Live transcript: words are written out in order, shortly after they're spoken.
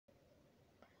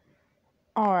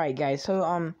Alright guys,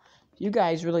 so you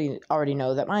guys really already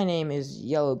know that my name is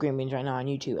Yellow Green Beans right now on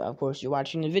YouTube. Of course, you're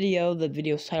watching the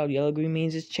video's titled Yellow Green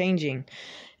Beans is changing.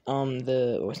 Or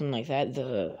something like that.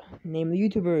 The name of the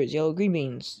YouTuber is Yellow Green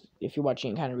Beans, if you're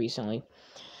watching it kind of recently.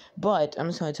 But I'm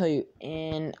just gonna tell you,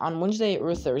 on Wednesday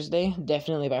or Thursday,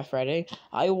 definitely by Friday,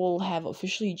 I will have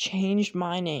officially changed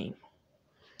my name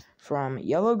from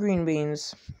Yellow Green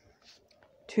Beans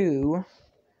to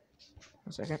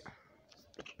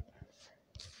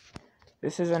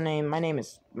This is a name. My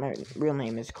real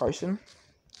name is Carson.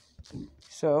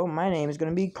 So my name is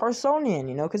gonna be Carsonian,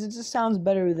 because it just sounds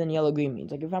better than Yellow Green Beans.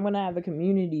 Like if I'm gonna have a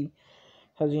community,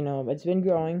 because it's been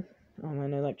growing. I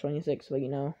know like 26, but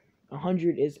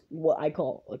 100 is what I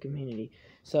call a community.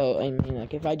 So I mean,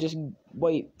 like if I just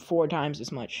wait 4 times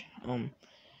as much,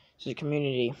 it's a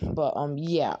community. But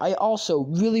yeah, I also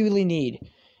really need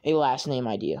a last name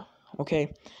idea.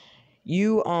 Okay,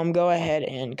 you go ahead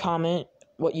and comment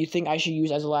what you think I should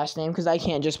use as a last name, because I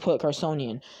can't just put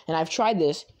Carsonian. And I've tried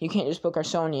this. You can't just put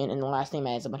Carsonian and the last name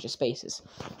adds a bunch of spaces.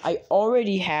 I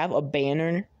already have a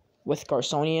banner with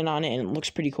Carsonian on it, and it looks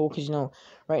pretty cool, because,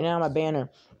 right now my banner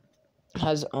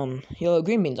has, Yellow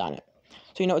Green Beans on it.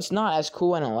 So, it's not as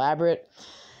cool and elaborate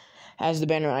as the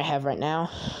banner I have right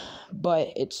now,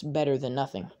 but it's better than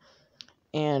nothing.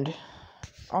 And,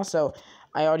 also,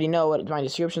 I already know what my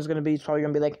description is going to be. It's probably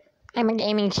going to be like, I'm a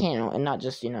gaming channel, and not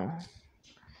just,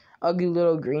 ugly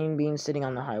little green bean sitting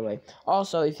on the highway.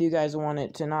 Also, if you guys want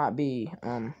it to not be,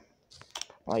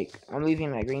 like, I'm leaving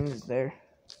my greens there.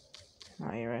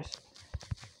 My ARS.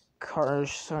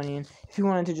 Carsonian. If you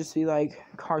want it to just be like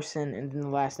Carson and then the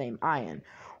last name Ion,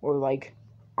 or like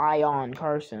Ion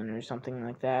Carson or something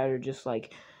like that, or just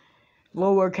like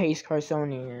lowercase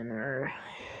Carsonian, or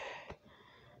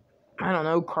I don't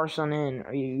know, Carsonin,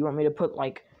 or you want me to put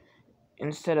like,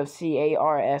 instead of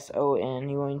CARSON,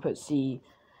 you want me to put C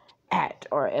at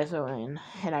or SON,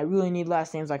 and I really need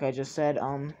last names like I just said.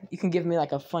 You can give me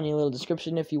like a funny little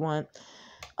description if you want.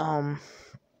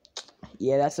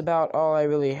 Yeah, that's about all I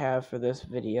really have for this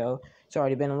video. It's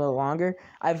already been a little longer.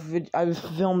 I've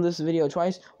filmed this video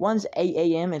twice. One's 8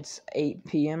 a.m. It's 8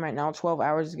 p.m. right now, 12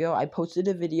 hours ago. I posted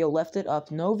a video, left it up,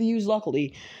 no views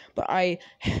luckily, but I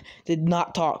did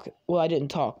not talk. Well, I didn't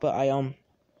talk, but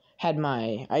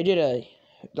I did a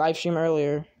live stream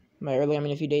earlier.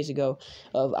 A few days ago,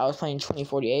 I was playing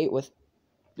 2048 with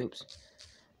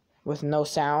no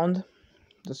sound.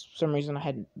 For some reason, I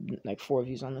had like 4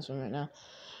 views on this one right now.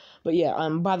 But yeah,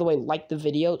 by the way, like the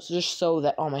video, just so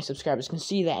that all my subscribers can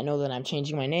see that and know that I'm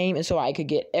changing my name, and so I could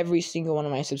get every single one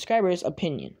of my subscribers'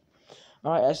 opinion.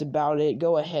 Alright, that's about it.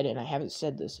 Go ahead, and I haven't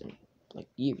said this in like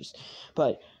years,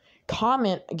 but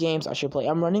comment games I should play.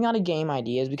 I'm running out of game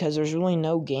ideas because there's really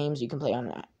no games you can play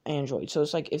on Android. So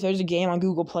it's like, if there's a game on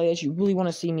Google Play that you really want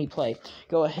to see me play,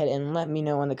 go ahead and let me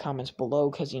know in the comments below,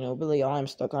 because, really all I'm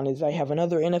stuck on is I have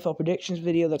another NFL predictions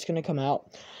video that's going to come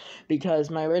out, because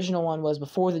my original one was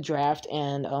before the draft,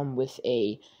 and with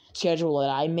a schedule that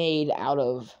I made out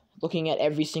of looking at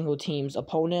every single team's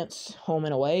opponents, home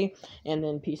and away, and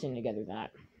then piecing together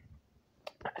that.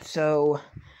 So,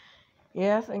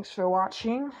 yeah, thanks for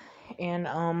watching,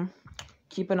 and,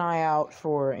 keep an eye out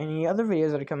for any other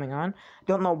videos that are coming on.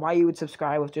 Don't know why you would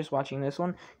subscribe with just watching this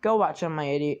one. Go watch on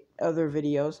my other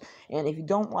videos, and if you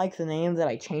don't like the name that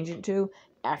I change it to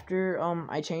after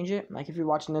I change it, like if you're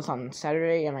watching this on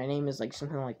Saturday and my name is like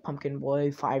something like Pumpkin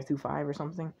Boy 525 or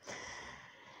something,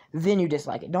 then you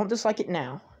dislike it. Don't dislike it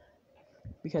now,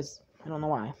 because I don't know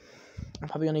why. I'm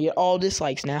probably gonna get all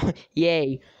dislikes now.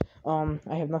 Yay. I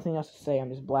have nothing else to say. I'm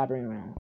just blabbering around.